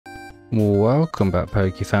Welcome back,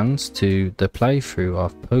 Poke fans, to the playthrough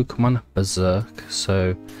of Pokemon Berserk.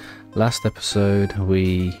 So, last episode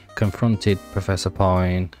we confronted Professor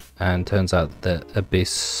Pine, and turns out that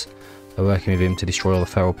Abyss are working with him to destroy all the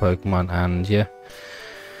feral Pokemon. And yeah,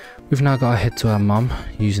 we've now got to head to our mum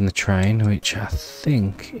using the train, which I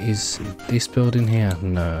think is this building here.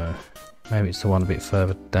 No, maybe it's the one a bit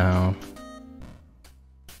further down.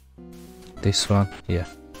 This one, yeah.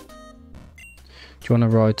 Do you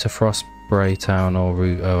want to ride to Frostbray Town or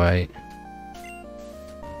Route 08?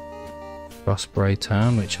 Frostbray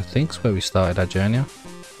Town, which I think is where we started our journey.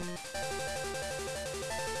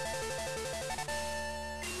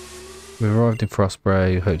 We arrived in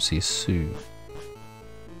Frostbray, hope to see you soon.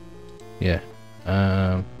 Yeah.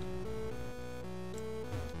 Here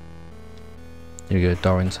we go,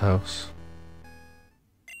 Doran's house.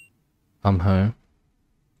 I'm home.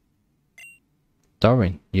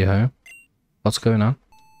 Doran, you home? What's going on?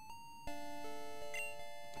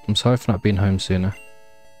 I'm sorry for not being home sooner.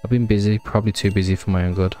 I've been busy, probably too busy for my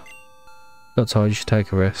own good. Got told you should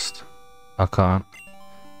take a rest. I can't.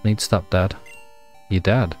 I need to stop Dad. Your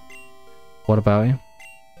dad? What about him?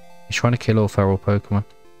 He's trying to kill all feral Pokemon.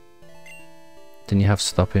 Then you have to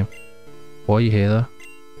stop him. Why are you here though?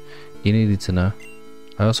 You needed to know.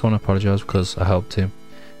 I also want to apologise because I helped him.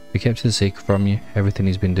 We kept it a secret from you, everything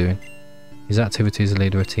he's been doing. His activity as a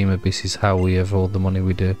leader of Team Abyss is how we have all the money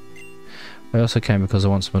we do. I also came because I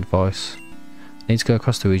want some advice. I need to go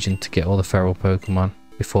across the region to get all the feral Pokemon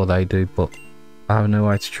before they do, but I have no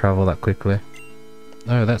way to travel that quickly.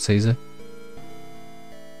 Oh, that's easy.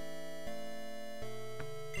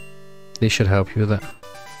 This should help you with that.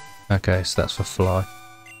 Okay, so that's for fly.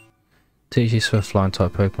 Teach this for flying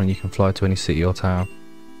type Pokemon. You can fly to any city or town.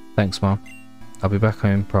 Thanks, Mom. I'll be back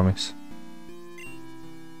home, promise.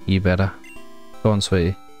 You better. Go on,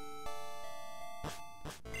 sweetie.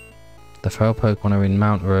 The feral Pokemon are in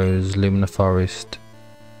Mount Rose, Lumina Forest,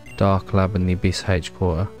 Dark Lab and the Abyss H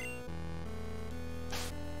Quarter.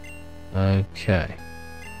 Okay.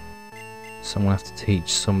 So I'm going to have to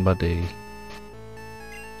teach somebody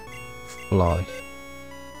fly.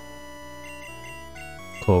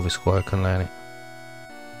 Corvisquire can learn it.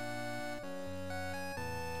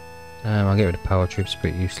 I'll get rid of Power Troops,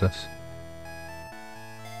 pretty useless.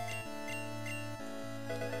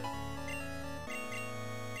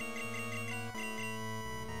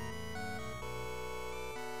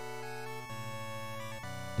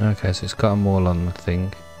 Okay, so it's got them all on the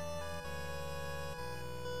thing.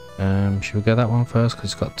 Should we go that one first?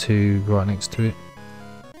 Because it's got two right next to it.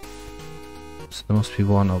 So there must be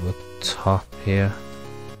one at the top here.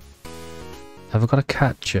 Have I got to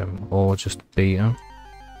catch them or just beat them?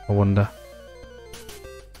 I wonder.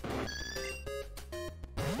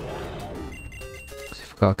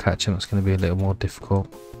 If I've got to catch them, it's going to be a little more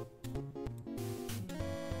difficult.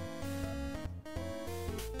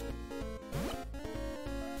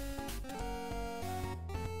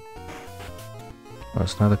 Right,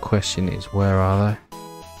 so now the question is, where are they?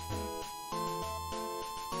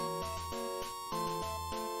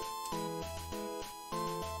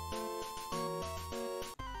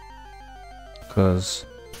 Because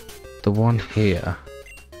the one here,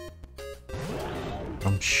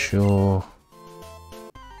 I'm sure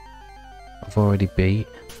I've already beat.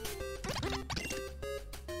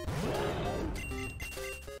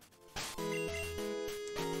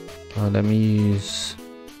 Oh, let me use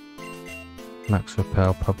Max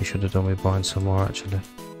Repel. Probably should have done with buying some more actually.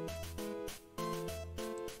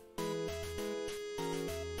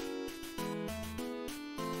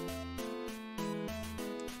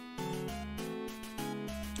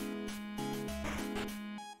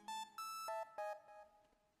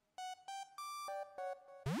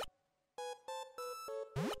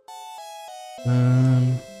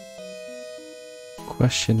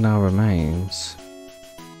 Question now remains,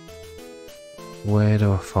 where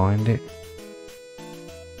do I find it?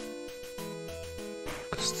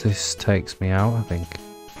 Because this takes me out, I think.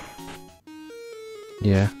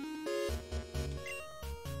 Yeah.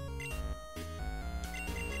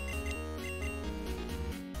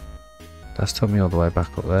 That's took me all the way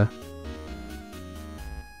back up there.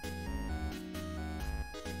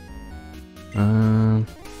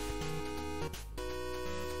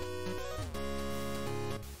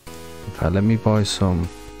 Okay, let me buy some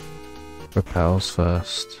repels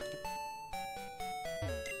first.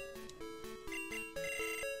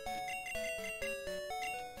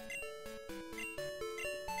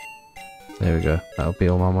 There we go, that'll be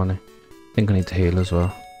all my money. I think I need to heal as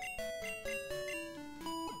well.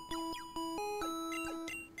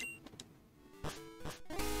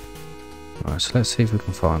 Right, so let's see if we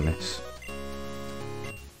can find this.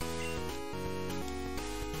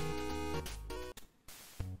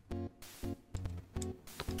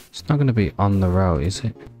 It's not going to be on the road, is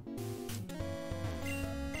it?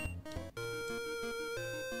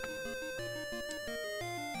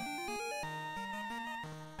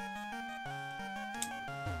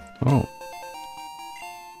 Oh.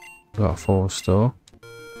 Got a 4-star.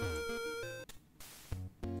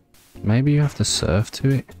 Maybe you have to surf to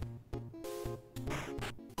it.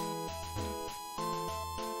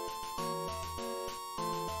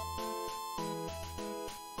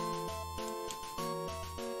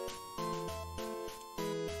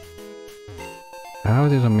 How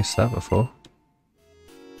did I miss that before?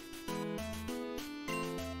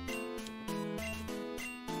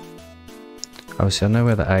 Obviously I know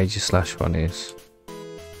where the Aegislash one is.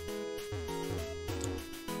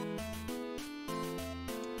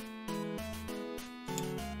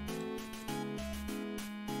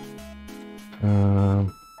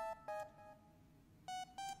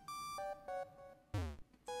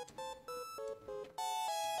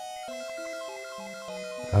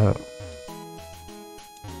 Oh.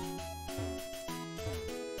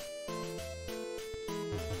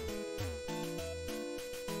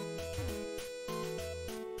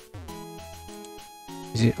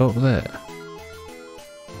 Is it up there?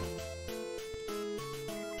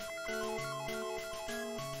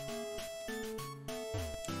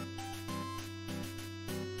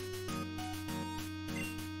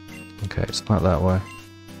 Okay, it's not that way.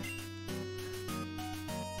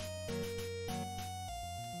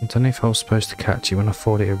 I don't know if I was supposed to catch it when I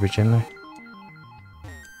fought it originally.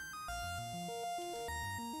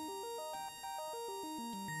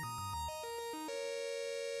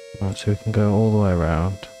 Right, so we can go all the way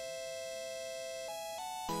around.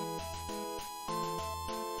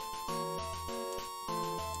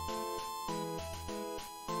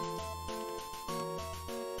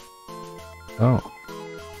 Oh.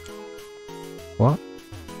 What?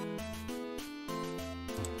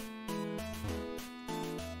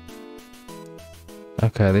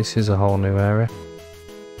 Okay, this is a whole new area.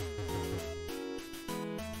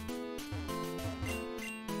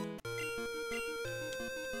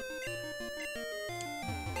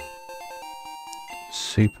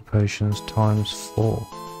 Super potions times 4.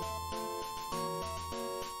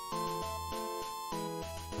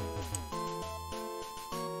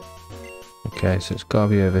 Okay, so it's gotta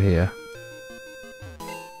be over here.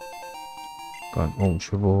 Got an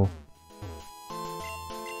ultra ball.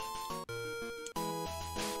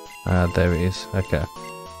 Ah, there it is. Okay.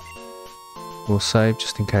 We'll save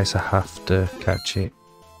just in case I have to catch it.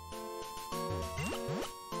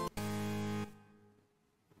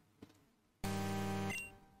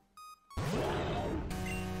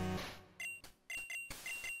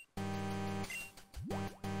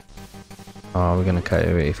 Oh, we're gonna KO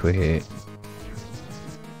it if we hit it.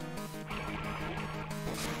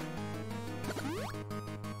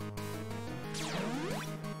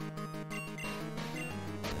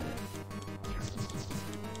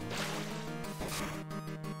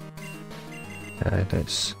 Okay,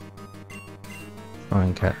 let's try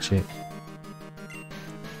and catch it.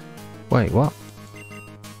 Wait, what?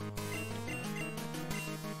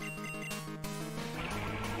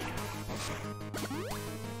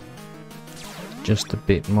 Just a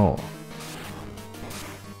bit more.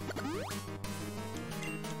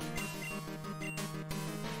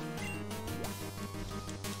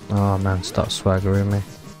 Oh man, stop swaggering me.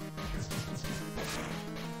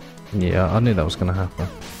 Yeah, I knew that was gonna happen.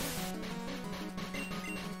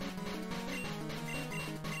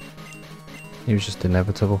 It was just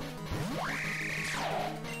inevitable.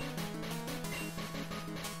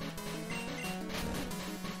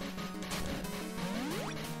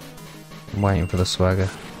 I'm waiting for the swagger.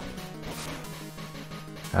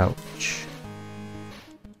 Ouch.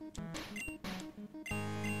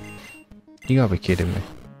 You gotta be kidding me.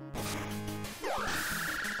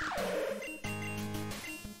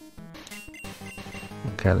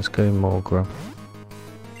 Okay, let's go more Grum.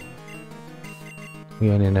 We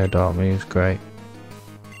only know dark moves, great.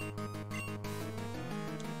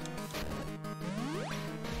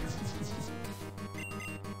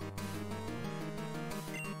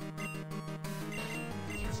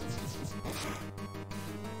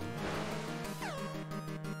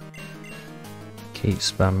 Keep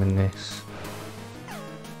spamming this.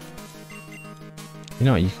 You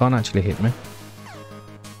know what, you can't actually hit me.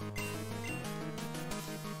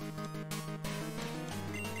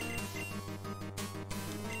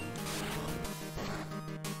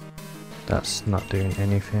 That's not doing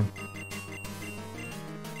anything.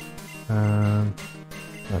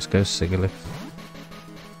 Let's go Sigalith.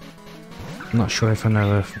 I'm not sure if I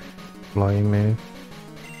know a flying move.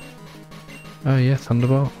 Oh yeah,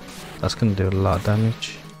 Thunderbolt. That's going to do a lot of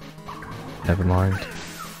damage. Never mind.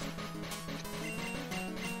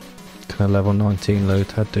 Can a level 19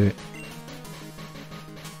 Lotad do it?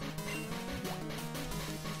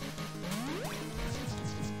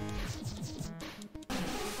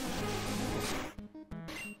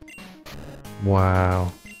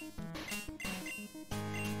 Wow.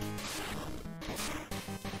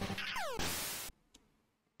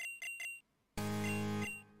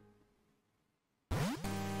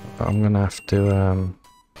 I'm gonna have to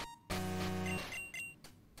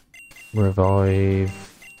revive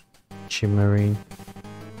Chimmarine.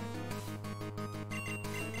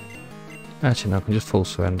 Actually no, I can just full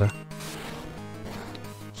surrender.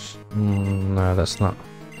 No, that's not.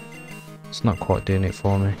 It's not quite doing it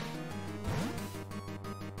for me.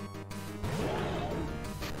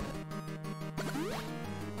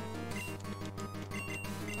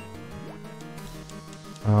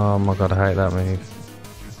 Oh my god, I hate that move.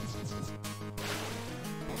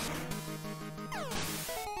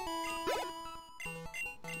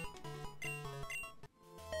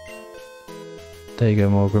 There you go,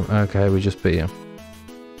 Morgan. Okay, we just beat him.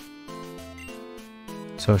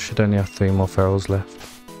 So I should only have 3 more ferals left.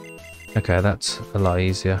 Okay, that's a lot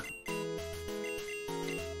easier.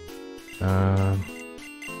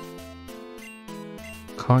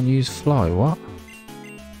 Can't use fly, what?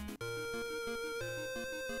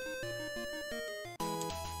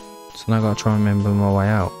 So now I gotta try and remember my way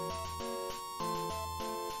out.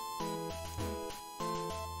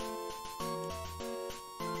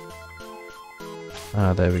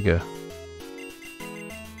 Ah, there we go.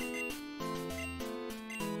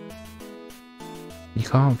 You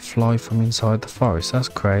can't fly from inside the forest, that's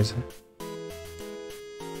crazy.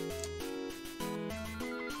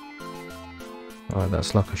 Alright,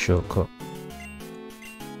 that's like a shortcut.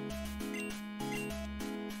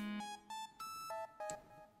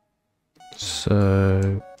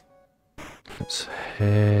 So let's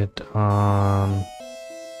head on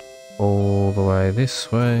all the way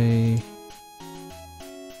this way.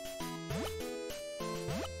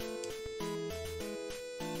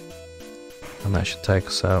 And that should take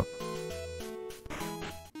us out.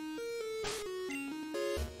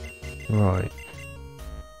 Right.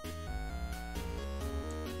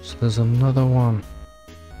 So there's another one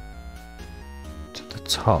to the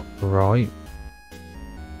top right.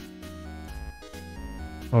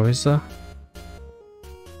 Or is there?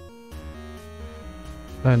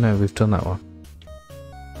 Oh no, we've done that one.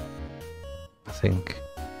 I think.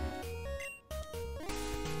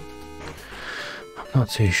 I'm not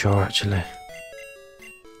too sure actually.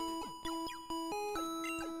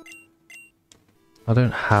 I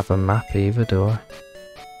don't have a map either, do I?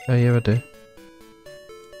 Oh yeah, I do.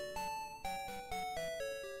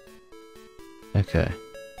 Okay.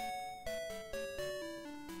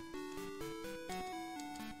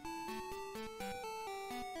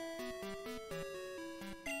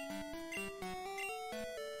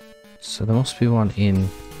 So there must be one in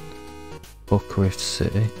Buckrift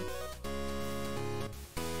City.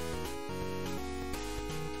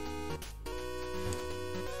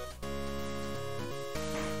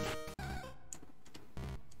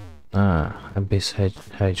 Ah, Abyss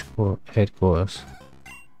headquarters.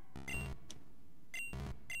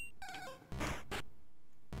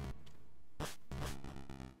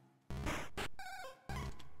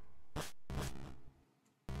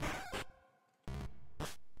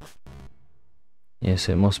 Yes,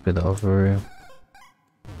 it must be the other room.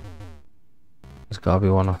 There's gotta be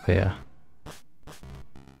one up here.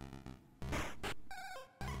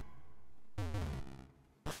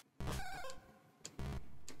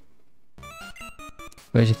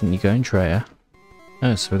 Where do you think you're going, Treya?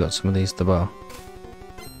 Oh, so we got some of these at the bar.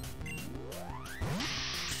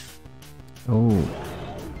 Oh.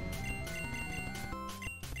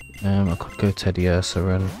 I could go Teddy Ursa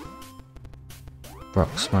and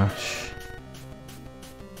Rock Smash.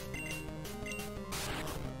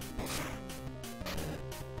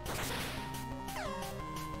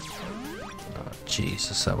 Oh,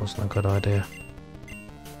 Jesus, that wasn't a good idea.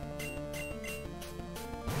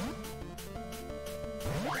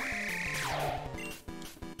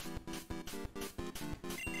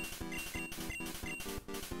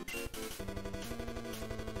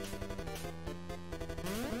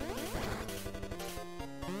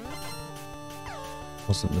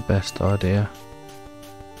 Wasn't the best idea.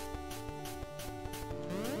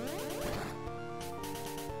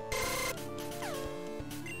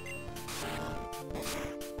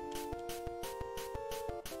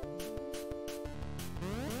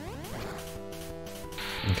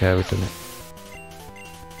 Okay, we've done it.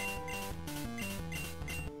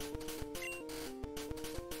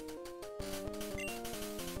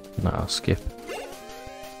 No, I'll skip.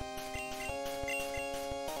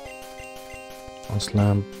 One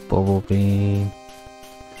slam, bubble beam.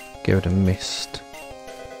 Get rid of mist.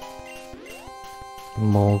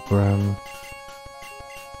 Morgram.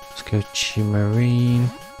 Let's go Chimarine.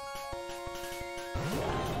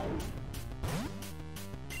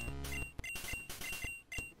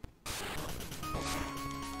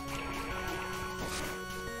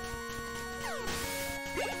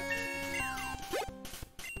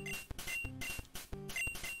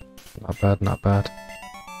 Not bad, not bad.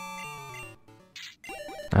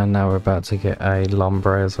 And now we're about to get a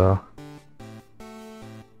Lombre as well.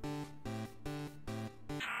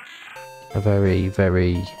 A very,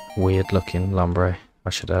 very weird looking Lombre, I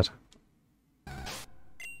should add.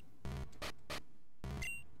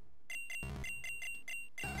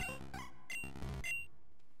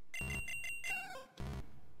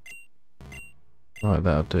 Right,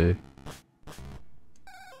 that'll do.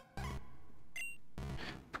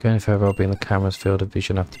 Going further, I'll be in the camera's field of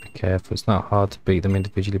vision. I have to be careful. It's not hard to beat them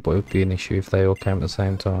individually, but it would be an issue if they all came at the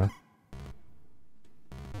same time.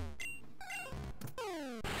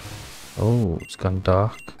 Oh, it's gone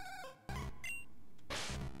dark.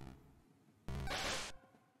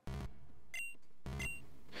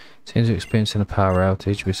 Seems we're experiencing a power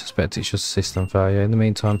outage. We suspect it's just a system failure. In the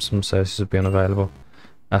meantime, some services will be unavailable.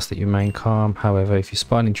 Ask that you remain calm. However, if you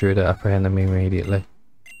spot an intruder, apprehend them immediately.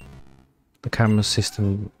 The camera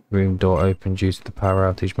system room door opened due to the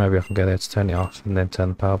power outage. Maybe I can go there to turn it off and then turn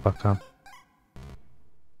the power back on.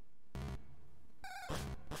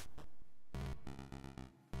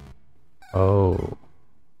 Oh.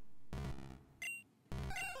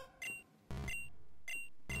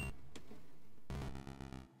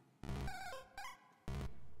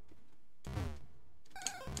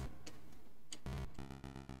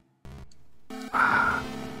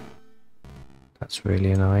 That's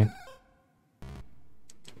really annoying.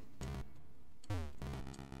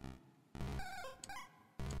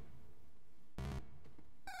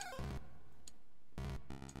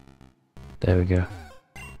 There we go.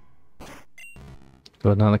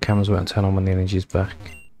 Good, now the cameras won't turn on when the energy's back.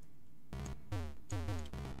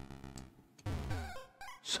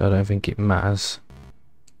 So I don't think it matters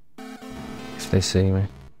if they see me.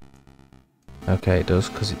 Okay, it does,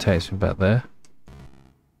 because it takes me back there.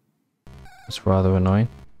 That's rather annoying.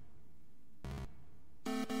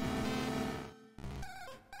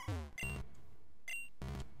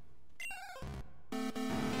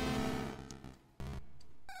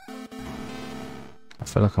 I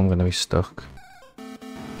feel like I'm going to be stuck.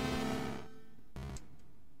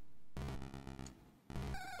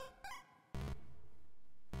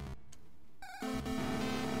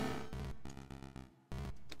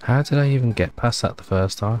 How did I even get past that the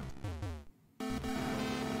first time?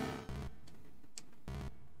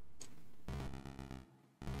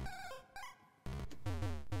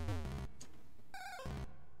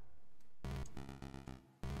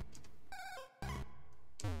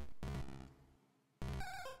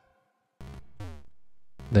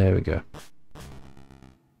 There we go.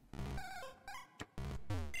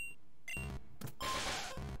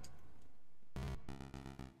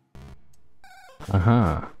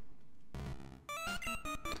 Aha.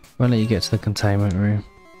 Won't let you get to the containment room.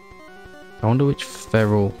 I wonder which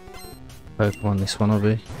feral Pokemon this one will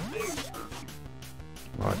be.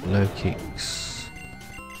 Right, low kicks.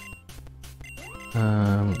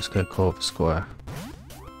 Let's go Corvus Squire.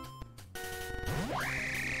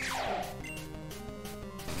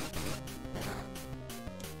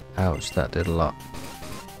 Ouch, that did a lot.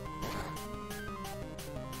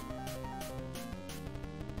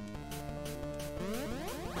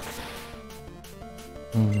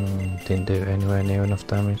 Didn't do anywhere near enough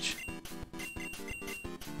damage.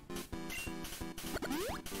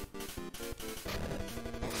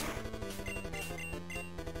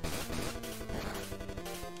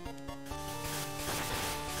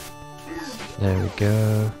 There we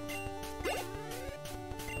go.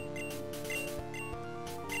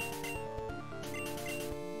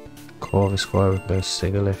 Corvus Squire with those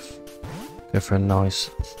Sigalith. Go for a nice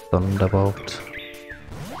Thunderbolt.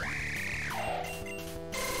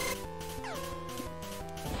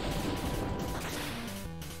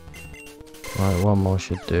 Right, one more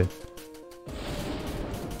should do.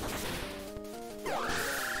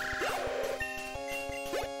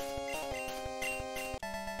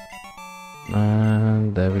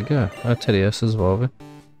 And there we go. Oh, Tedious as well.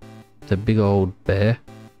 The big old bear.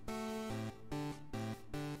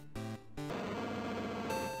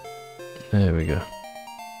 There we go.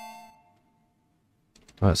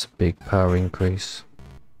 That's a big power increase.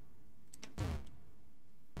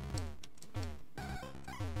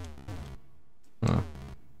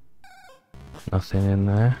 nothing in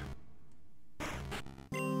there.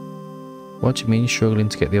 What do you mean you're struggling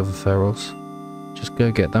to get the other ferals? Just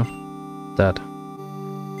go get them. Dad.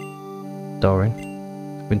 Doran.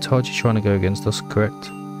 I've been told you're trying to go against us, correct?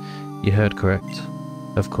 You heard correct.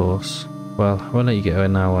 Of course. Well, I won't let you get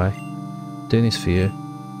in our way. I'm doing this for you.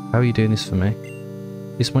 How are you doing this for me?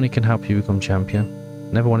 This money can help you become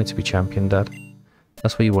champion. Never wanted to be champion, Dad.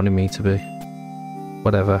 That's what you wanted me to be.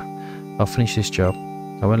 Whatever. I'll finish this job.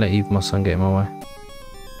 I won't let Eve, my son, get in my way.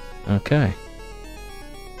 Okay.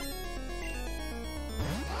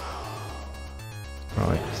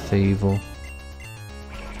 Right, Thievel.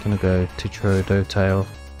 Gonna go to Trodo Tail.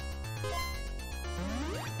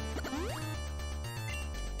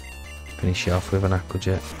 Finish it off with an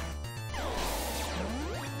Aquajet.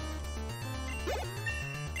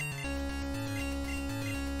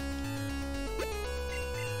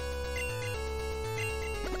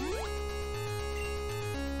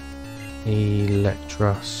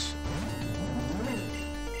 Electros.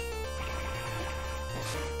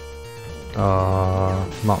 Ah,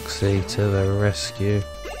 Moxie to the rescue.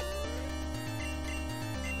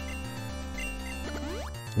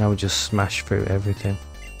 Now we just smash through everything.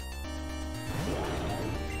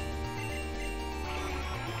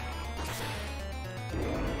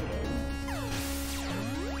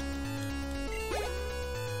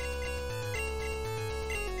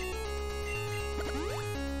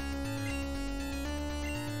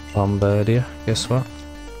 Bombardier, guess what?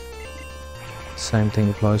 Same thing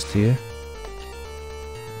applies to you.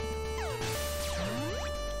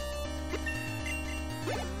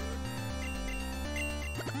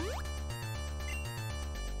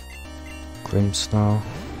 Grimsnarl.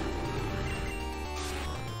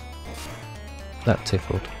 That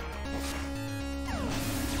tickled.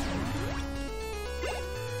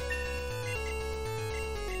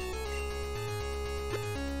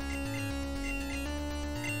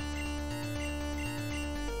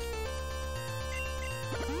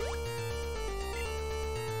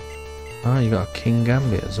 Oh, you got a King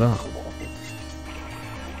Gambit as well.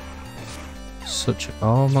 Such a...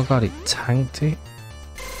 Oh my god, it tanked it.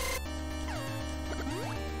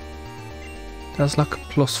 That's like a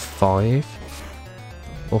 +5.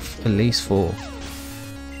 Or at least 4.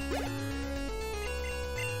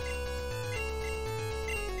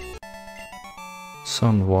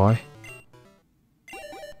 Son, why?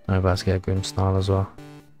 I'm about to get a Grimsnarl as well.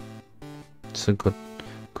 It's a good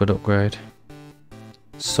upgrade.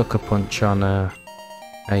 Sucker Punch on the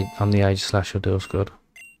Age Slasher deals good.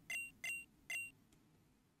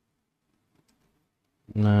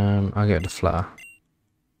 I'll get the Flatter.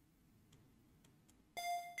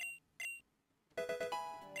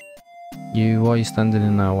 Why are you standing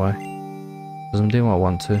in our way? Because I'm doing what I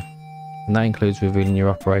want to. And that includes revealing your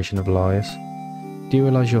operation of lies. Do you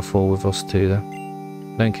realise you'll fall with us too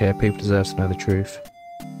then? I don't care, people deserve to know the truth.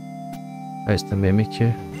 Oh, it's the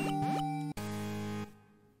Mimikyu.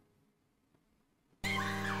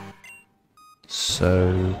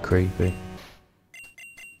 So creepy.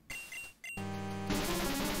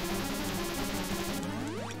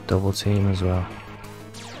 Double team as well.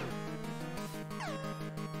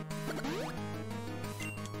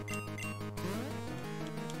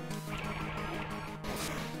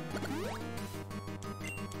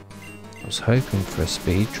 I was hoping for a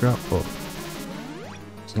speed drop, but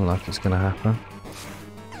doesn't look like it's gonna happen.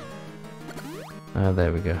 Ah,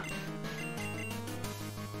 there we go.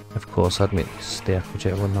 Of course, I'd miss the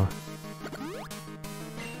Applejet, wouldn't I?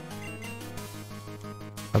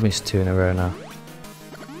 I've missed 2 in a row now.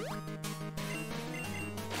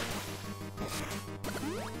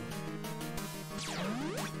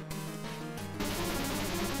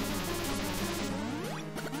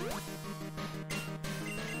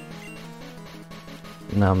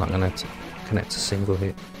 No, I'm not going to connect a single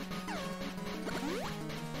hit.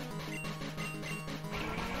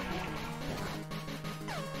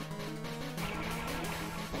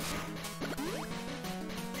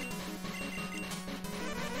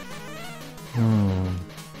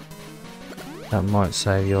 That might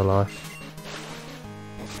save your life.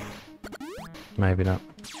 Maybe not.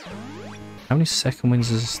 How many second wins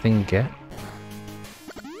does this thing get?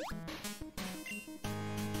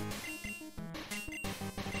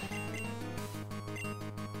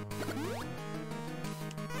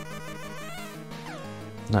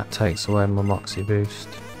 That takes away my Moxie boost.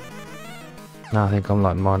 Now I think I'm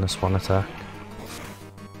like -1 attack.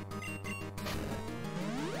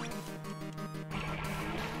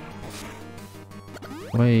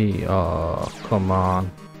 Oh, come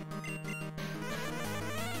on.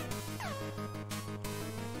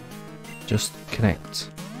 Just connect.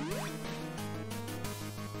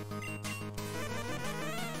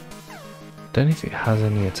 Don't know if it has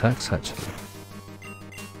any attacks actually.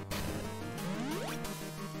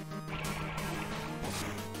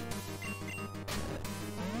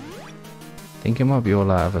 I think it might be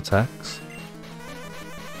all out of attacks.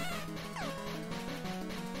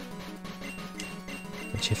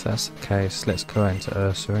 Which if that's the case, let's go into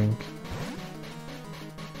Ursaring.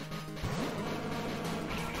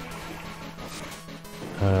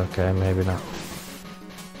 Okay, maybe not.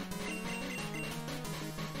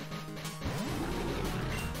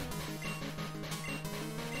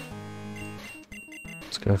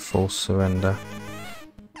 Let's go full surrender.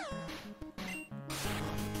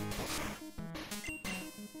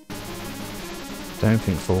 Don't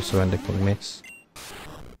think full surrender can miss.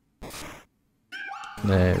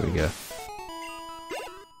 There we go.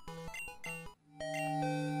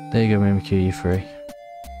 There you go, Mimikyu, you're free.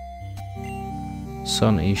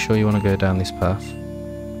 Son, are you sure you want to go down this path?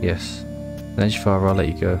 Yes. Then as far, I'll let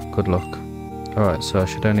you go. Good luck. Alright, so I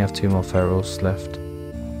should only have 2 more ferals left.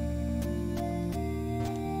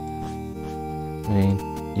 I mean,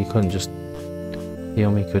 you couldn't just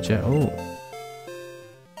heal me, could you? Oh.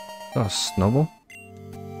 Got a Snubble.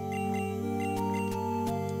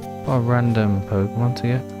 What a random Pokemon to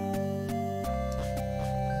get.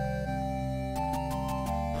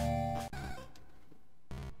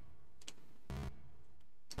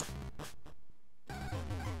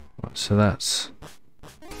 Right, so that's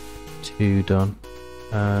 2 done.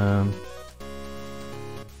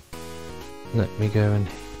 Let me go and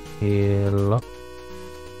heal up.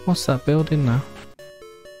 What's that building now?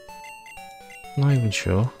 Not even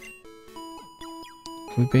sure.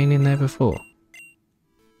 Have we been in there before?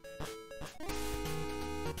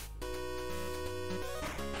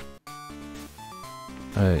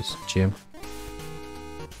 Oh, it's a gym.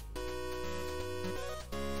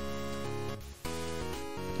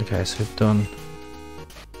 Okay, so we've done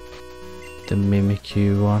the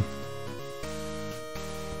Mimikyu one.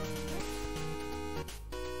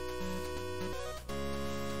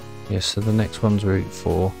 Yes, so the next one's Route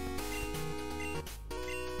 4,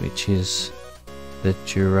 which is the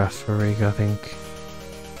Girafarig, I think.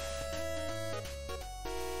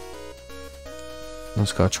 I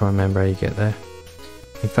just gotta try and remember how you get there.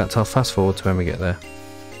 In fact, I'll fast forward to when we get there.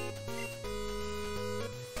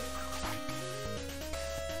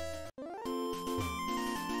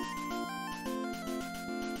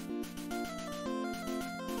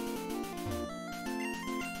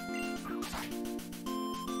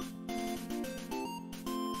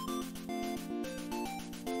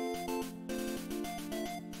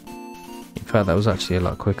 In fact, that was actually a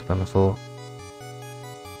lot quicker than I thought.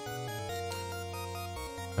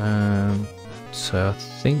 So I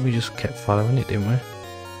think we just kept following it, didn't we?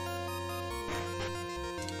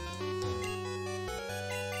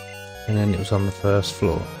 And then it was on the first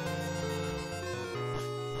floor.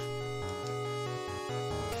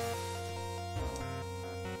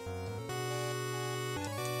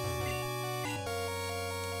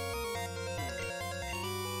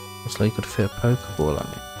 Looks like you could fit a Pokeball on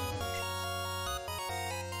it.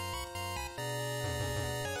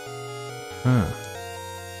 Huh.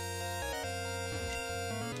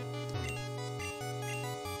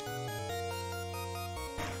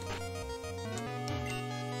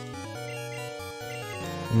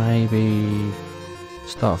 Maybe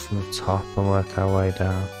start from the top and work our way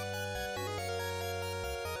down.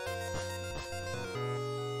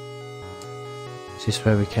 Is this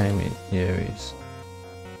where we came in? Yeah, it is.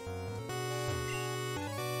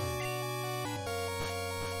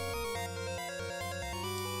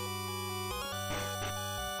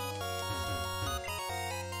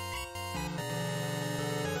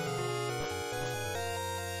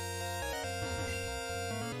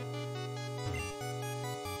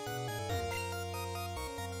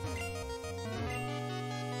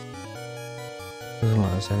 Doesn't look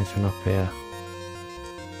like there's anything up here.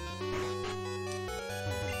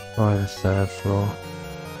 By the 3rd floor.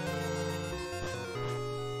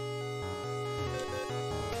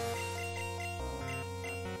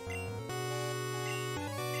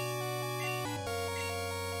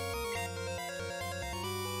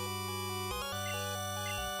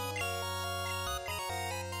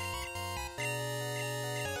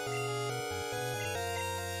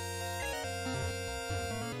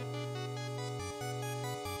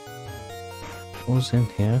 What was in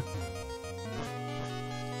here?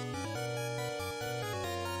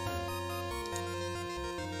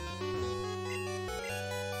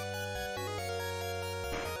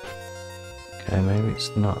 Okay, maybe it's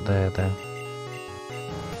not there then.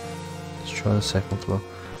 Let's try the 2nd floor.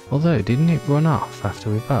 Although, didn't it run off after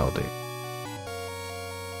we battled it?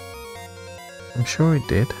 I'm sure it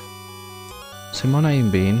did. So he might not even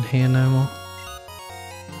be in here no more.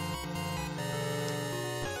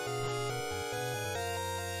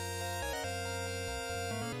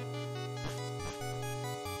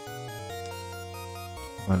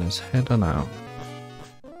 Well, let's head on out.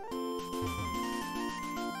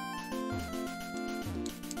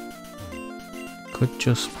 Could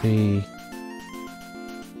just be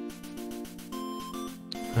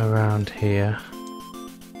around here.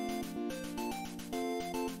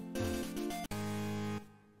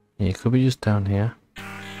 Yeah, it could be just down here.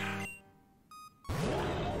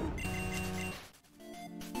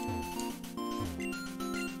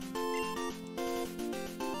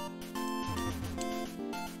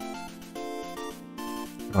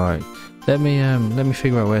 Alright, let me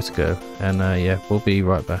figure out where to go, and yeah, we'll be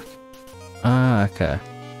right back. Ah, okay.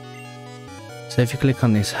 So if you click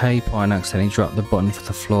on this hey and accidentally drop the button for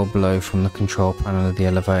the floor below from the control panel of the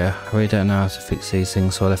elevator. I really don't know how to fix these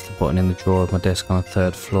things, so I left the button in the drawer of my desk on the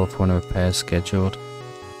 3rd floor for when a repair is scheduled.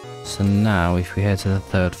 So now if we head to the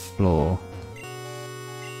 3rd floor,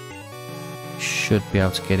 should be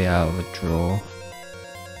able to get it out of a drawer.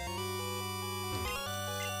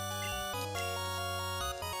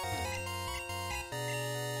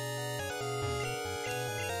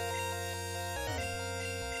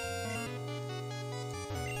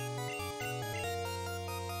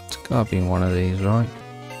 Gotta be in one of these, right?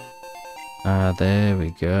 Ah, there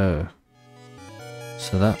we go.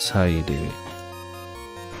 So that's how you do it.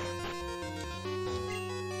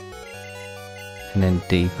 And then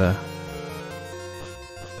deeper.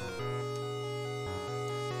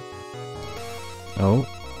 Oh,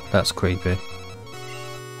 that's creepy.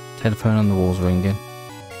 Telephone on the wall's ringing.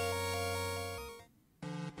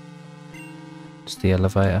 It's the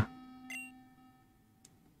elevator.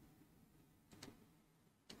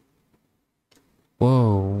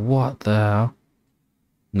 Whoa, what the hell?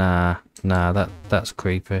 Nah, that's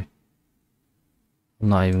creepy. I'm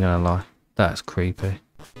not even gonna lie, that's creepy.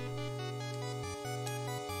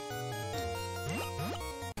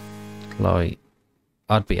 Like,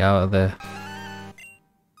 I'd be out of there.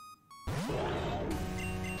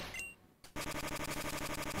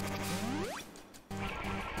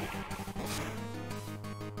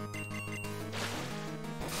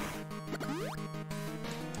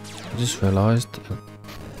 I just realised a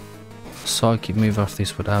psychic move off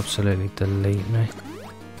this would absolutely delete me.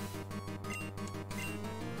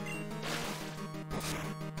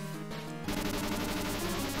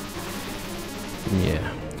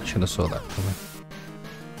 Yeah, I should have saw that coming.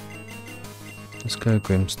 Let's go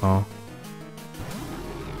Grimstar.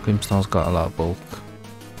 Grimstar's got a lot of bulk.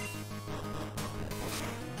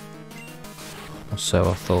 Or so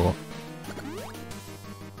I thought.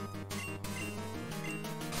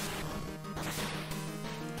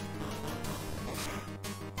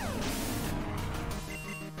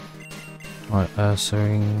 Right,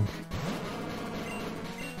 Ursaring.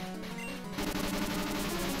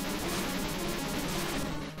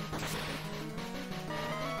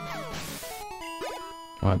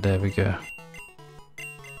 Right, there we go.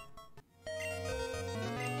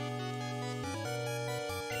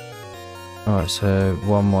 Alright, so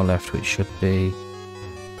one more left, which should be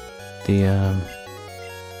the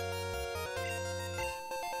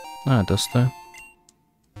Duster.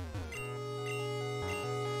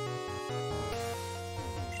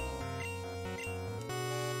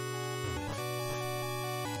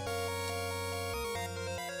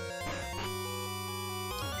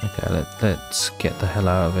 Okay, let's get the hell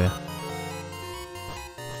out of here.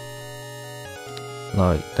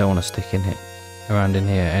 Like, don't want to stick in it around in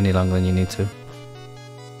here any longer than you need to.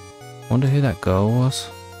 Wonder who that girl was.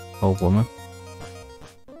 Old woman.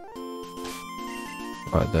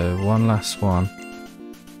 Right, though, one last one,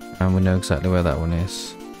 and we know exactly where that one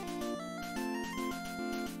is.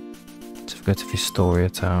 So we go to Vistoria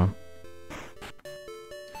Town.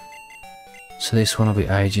 So this one will be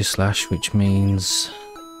Aegis-Slash, which means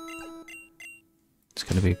it's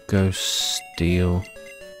going to be Ghost Steel.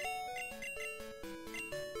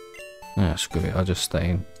 Nah, screw it, I'll just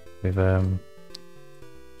stay in with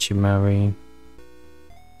Chimarine.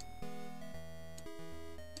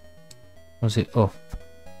 Was it up?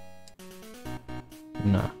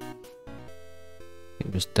 No.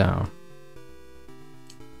 It was down.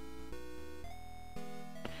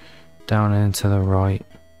 Down and to the right.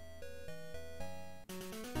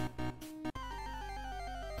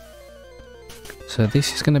 So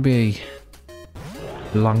this is going to be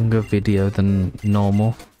a longer video than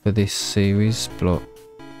normal for this series, but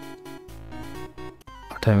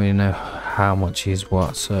I don't really know how much is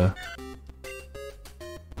what, so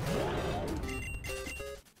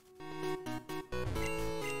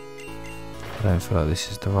I don't feel like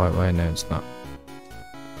this is the right way. No, it's not.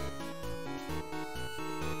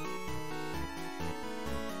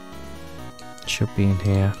 Should be in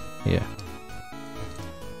here. Yeah.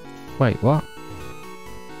 Wait, what?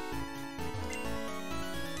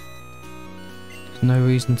 There's no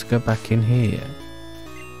reason to go back in here.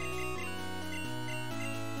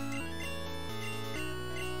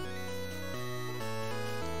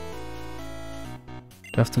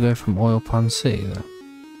 Do I have to go from Oil Pond City then?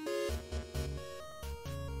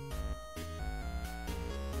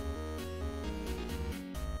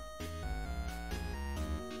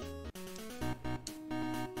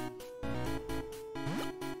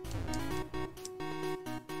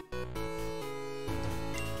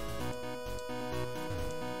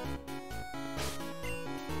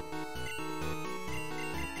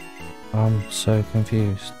 I'm so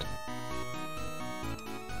confused.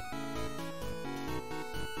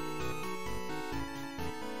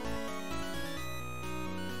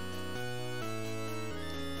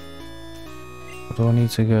 Do I need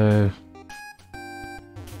to go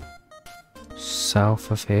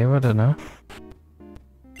south of here? I don't know.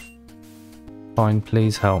 Fine,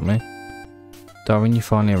 please help me. Darwin, you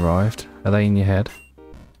finally arrived. Are they in your head?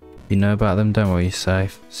 You know about them, don't worry, you're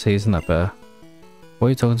safe. See, isn't that better? Why are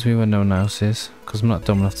you talking to me when no one else is? Because I'm not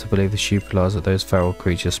dumb enough to believe the stupid lies that those feral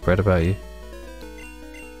creatures spread about you.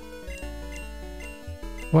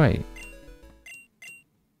 Wait.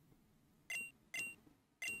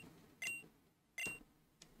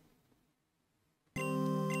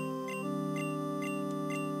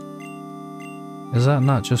 Has that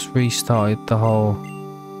not just restarted the whole...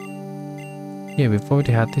 Yeah, we've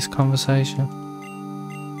already had this conversation.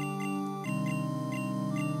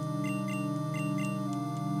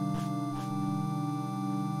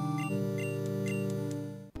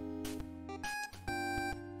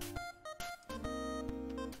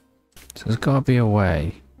 So there's got to be a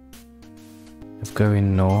way of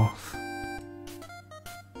going north.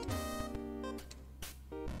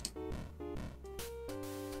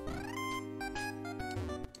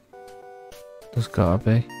 There's got to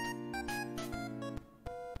be.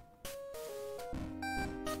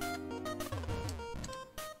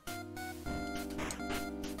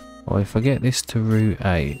 Well, if I get this to Route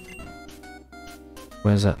 8,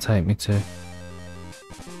 where's that take me to?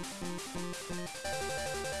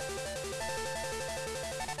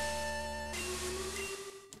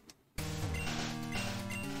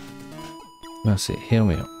 That's it, heal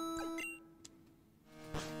me up.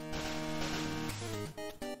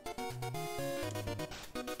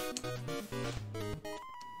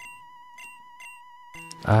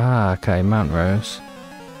 Ah, okay, Mount Rose.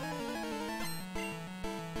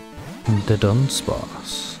 The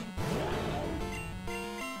Dunsparce.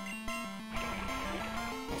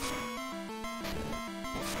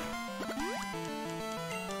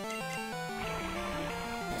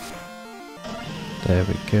 There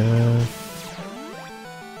we go.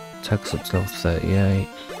 Takes up to level 38.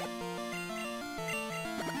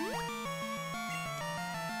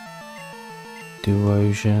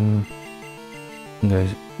 Duosion.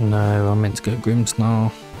 Goes, no, I meant to go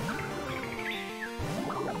Grimmsnarl.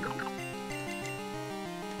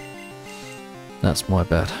 That's my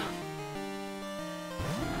bad.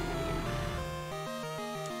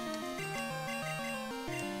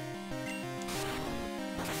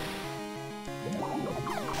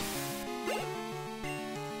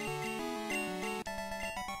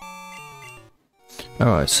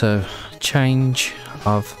 Alright, so change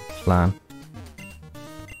of plan.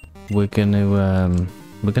 We're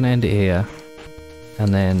gonna end it here,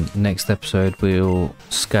 and then next episode we'll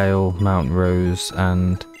scale Mount Rose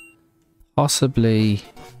and possibly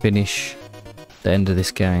finish the end of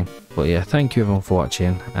this game. But yeah, thank you everyone for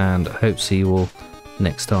watching, and I hope to see you all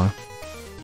next time.